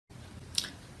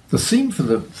The theme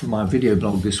for my video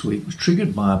blog this week was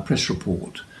triggered by a press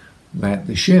report that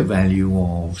the share value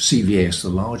of CVS, the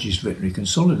largest veterinary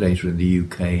consolidator in the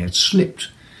UK, had slipped,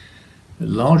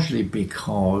 largely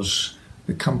because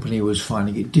the company was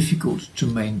finding it difficult to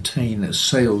maintain a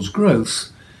sales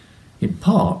growth, in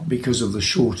part because of the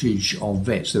shortage of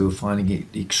vets. They were finding it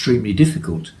extremely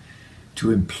difficult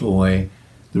to employ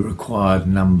the required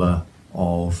number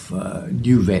of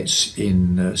new vets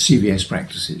in CVS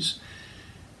practices.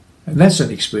 And that's an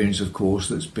experience, of course,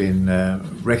 that's been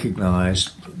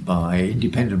recognised by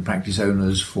independent practice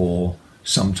owners for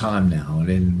some time now. And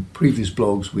in previous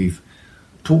blogs, we've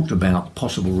talked about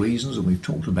possible reasons and we've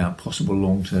talked about possible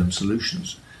long-term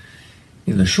solutions.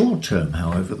 In the short term,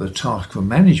 however, the task for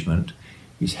management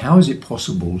is how is it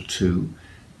possible to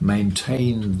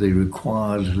maintain the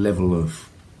required level of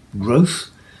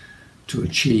growth to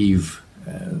achieve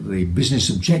the business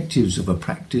objectives of a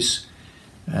practice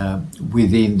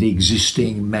within the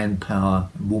existing manpower,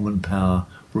 womanpower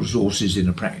resources in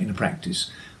a practice.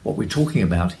 What we're talking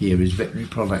about here is veterinary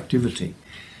productivity.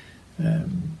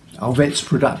 Are vets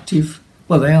productive?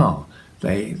 Well, they are.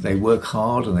 They work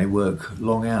hard and they work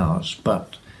long hours,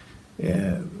 but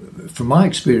from my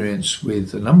experience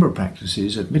with a number of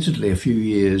practices, admittedly a few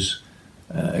years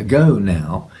ago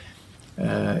now,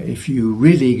 if you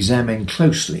really examine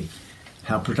closely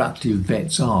how productive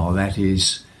vets are, that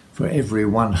is, for every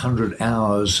 100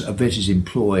 hours a vet is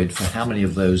employed, for how many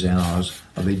of those hours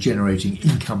are they generating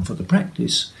income for the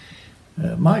practice,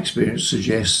 my experience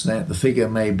suggests that the figure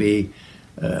may be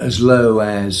as low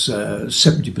as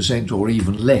 70% or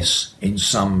even less in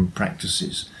some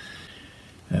practices.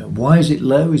 Why is it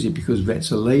low? Is it because vets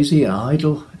are lazy and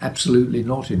idle? Absolutely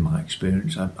not, in my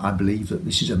experience. I believe that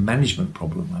this is a management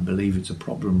problem. I believe it's a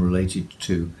problem related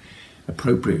to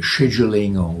appropriate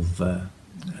scheduling of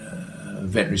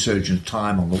veterinary surgeons'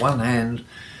 time on the one hand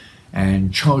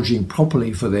and charging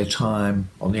properly for their time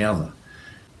on the other.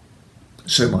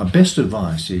 So my best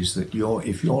advice is that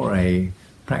if you're a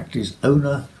practice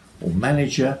owner or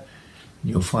manager,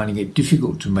 you're finding it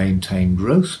difficult to maintain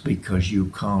growth because you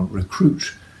can't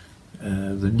recruit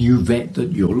the new vet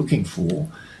that you're looking for,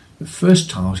 the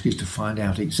first task is to find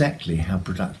out exactly how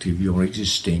productive your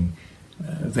existing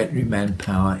veterinary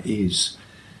manpower is.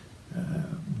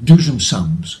 Do some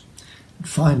sums.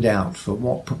 Find out for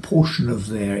what proportion of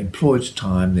their employed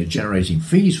time they're generating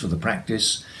fees for the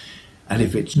practice, and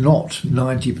if it's not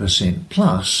 90%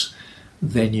 plus,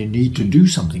 then you need to do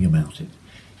something about it.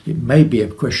 It may be a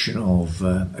question of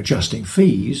adjusting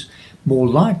fees. More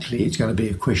likely it's going to be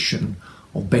a question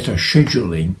of better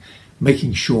scheduling,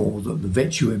 making sure that the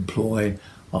vets you employ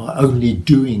are only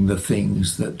doing the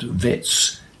things that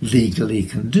vets legally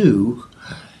can do,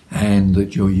 and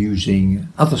that you're using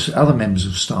other members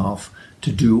of staff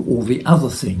to do all the other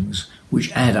things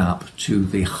which add up to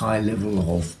the high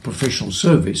level of professional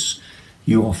service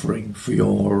you're offering for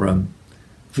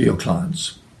your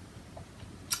clients.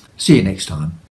 See you next time.